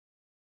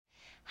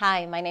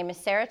Hi, my name is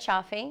Sarah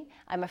Chaffee.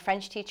 I'm a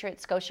French teacher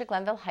at Scotia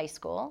Glenville High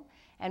School,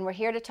 and we're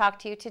here to talk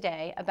to you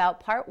today about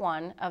Part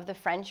 1 of the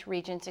French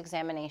Regents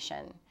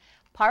examination.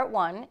 Part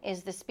 1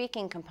 is the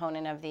speaking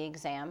component of the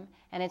exam,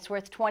 and it's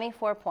worth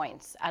 24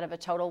 points out of a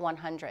total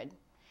 100.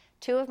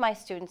 Two of my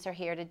students are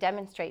here to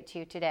demonstrate to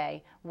you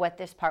today what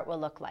this part will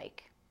look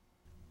like.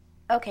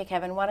 Okay,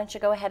 Kevin, why don't you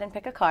go ahead and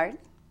pick a card.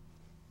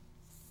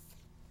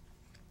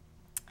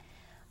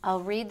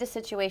 I'll read the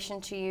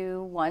situation to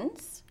you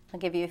once. I'll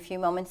give you a few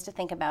moments to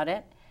think about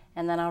it,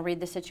 and then I'll read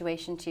the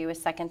situation to you a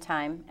second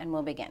time, and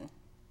we'll begin.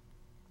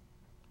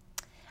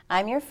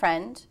 I'm your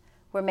friend.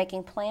 We're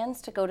making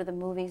plans to go to the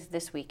movies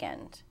this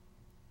weekend.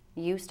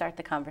 You start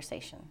the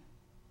conversation.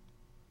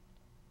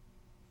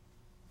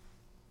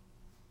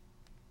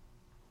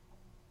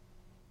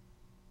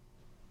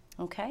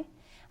 Okay?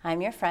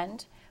 I'm your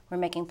friend. We're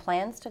making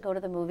plans to go to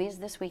the movies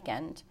this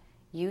weekend.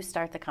 You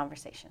start the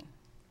conversation.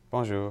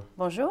 Bonjour.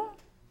 Bonjour.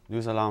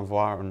 Nous allons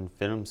voir un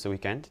film ce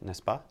week-end,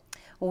 n'est-ce pas?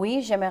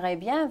 Oui, j'aimerais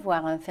bien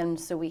voir un film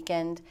ce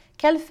week-end.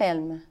 Quel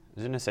film?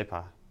 Je ne sais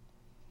pas.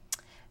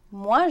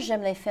 Moi,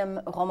 j'aime les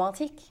films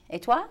romantiques. Et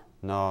toi?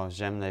 Non,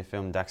 j'aime les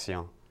films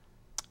d'action.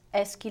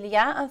 Est-ce qu'il y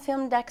a un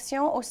film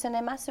d'action au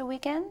cinéma ce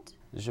week-end?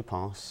 Je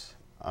pense.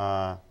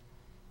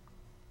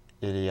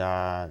 Il y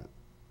a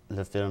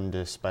le film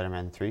de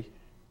Spider-Man 3.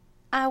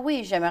 Ah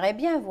oui, j'aimerais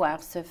bien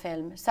voir ce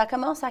film. Ça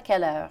commence à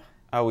quelle heure?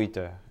 À 8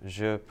 heures.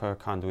 Je peux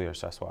conduire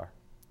ce soir.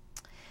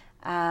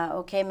 Ah,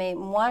 OK, mais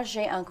moi,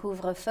 j'ai un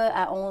couvre-feu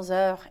à 11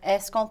 heures.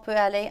 Est-ce qu'on peut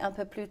aller un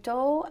peu plus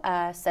tôt,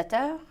 à 7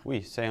 heures?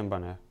 Oui, c'est une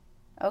bonne heure.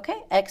 OK,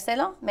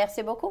 excellent.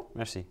 Merci beaucoup.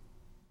 Merci.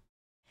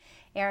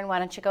 Aaron, why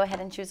don't you go ahead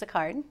and choose a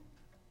card?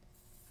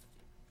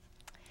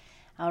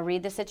 I'll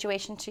read the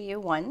situation to you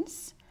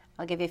once.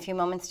 I'll give you a few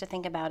moments to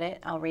think about it.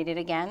 I'll read it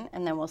again,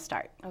 and then we'll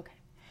start. Okay.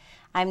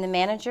 I'm the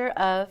manager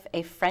of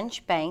a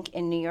French bank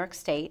in New York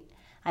State.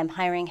 I'm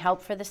hiring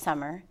help for the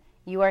summer.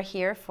 You are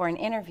here for an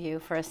interview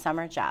for a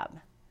summer job.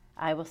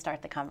 I will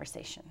start the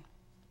conversation.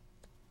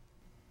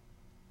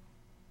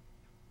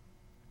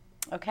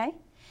 Okay?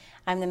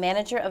 I'm the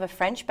manager of a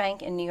French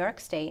bank in New York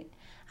State.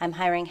 I'm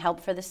hiring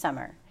help for the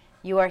summer.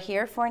 You are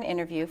here for an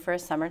interview for a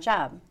summer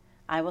job.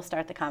 I will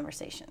start the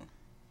conversation.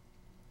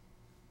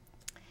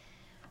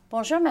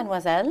 Bonjour,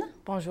 mademoiselle.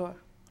 Bonjour.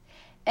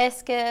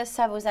 Est-ce que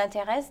ça vous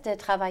intéresse de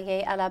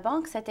travailler à la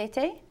banque cet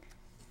été?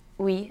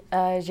 Oui,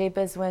 j'ai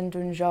besoin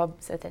d'un job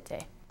cet été.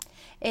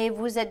 Et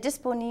vous êtes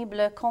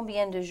disponible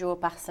combien de jours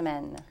par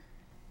semaine?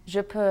 Je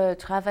peux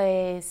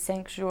travailler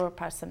 5 jours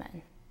par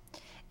semaine.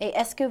 Et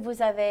est-ce que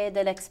vous avez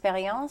de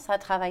l'expérience à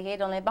travailler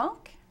dans les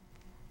banques?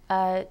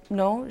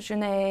 Non, je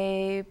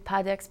n'ai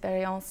pas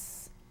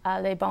d'expérience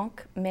à les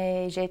banques,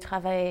 mais j'ai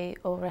travaillé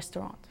au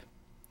restaurant.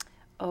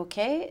 OK,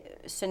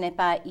 ce n'est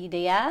pas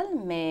idéal,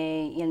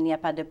 mais il n'y a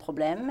pas de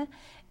problème.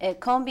 Et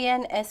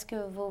combien est-ce que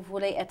vous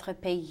voulez être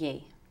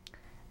payé?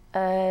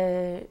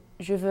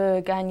 Je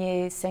veux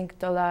gagner 5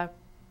 $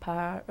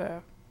 par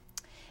heure.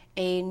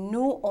 Et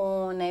nous,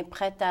 on est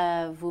prêt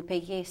à vous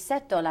payer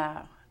 7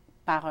 $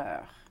 par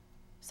heure.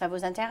 Ça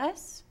vous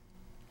intéresse?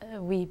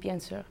 Oui, bien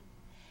sûr.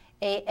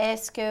 Et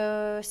est-ce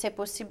que c'est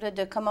possible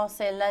de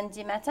commencer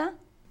lundi matin?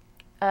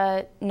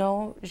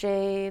 Non,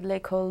 j'ai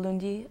l'école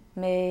lundi,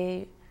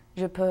 mais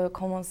je peux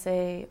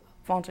commencer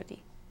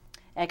vendredi.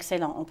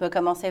 Excellent, on peut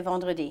commencer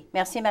vendredi.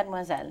 Merci,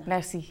 mademoiselle.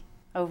 Merci.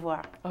 Au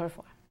revoir. Au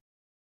revoir.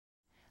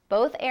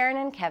 Both Aaron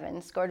and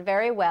Kevin scored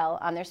very well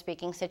on their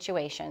speaking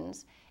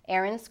situations.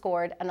 Aaron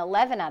scored an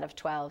 11 out of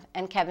 12,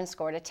 and Kevin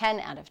scored a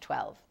 10 out of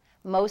 12.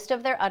 Most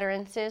of their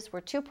utterances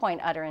were 2-point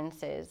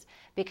utterances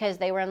because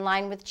they were in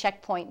line with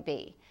checkpoint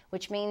B,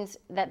 which means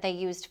that they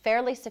used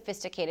fairly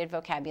sophisticated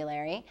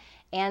vocabulary,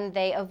 and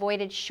they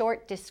avoided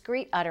short,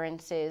 discrete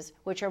utterances,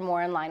 which are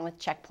more in line with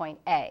checkpoint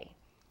A.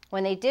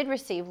 When they did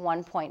receive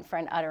 1 point for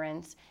an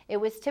utterance, it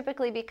was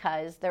typically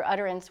because their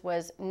utterance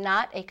was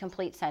not a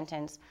complete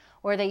sentence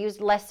or they used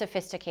less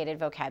sophisticated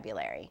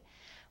vocabulary.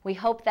 We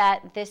hope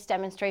that this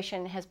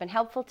demonstration has been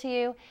helpful to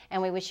you,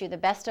 and we wish you the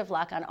best of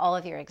luck on all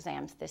of your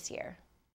exams this year.